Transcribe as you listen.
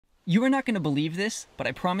You are not going to believe this, but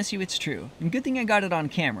I promise you it's true. And good thing I got it on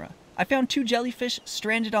camera. I found 2 jellyfish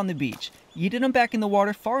stranded on the beach. Yeeted them back in the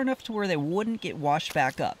water far enough to where they wouldn't get washed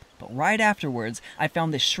back up. But right afterwards, I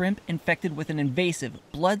found this shrimp infected with an invasive,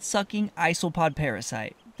 blood-sucking isopod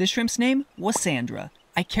parasite. This shrimp's name was Sandra.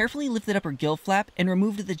 I carefully lifted up her gill flap and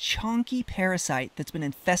removed the chonky parasite that's been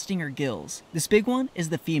infesting her gills. This big one is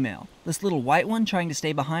the female. This little white one trying to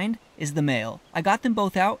stay behind is the male. I got them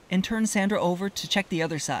both out and turned Sandra over to check the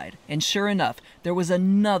other side. And sure enough, there was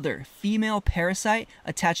another female parasite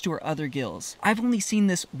attached to her other gills. I've only seen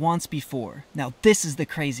this once before. Now this is the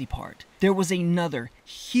crazy part. There was another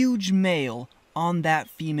huge male on that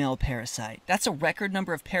female parasite. That's a record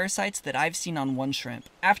number of parasites that I've seen on one shrimp.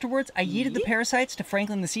 Afterwards, I yeeted the parasites to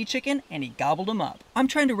Franklin the sea chicken and he gobbled them up. I'm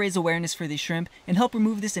trying to raise awareness for these shrimp and help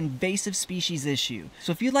remove this invasive species issue.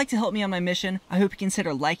 So if you'd like to help me on my mission, I hope you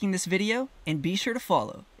consider liking this video and be sure to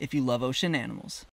follow if you love ocean animals.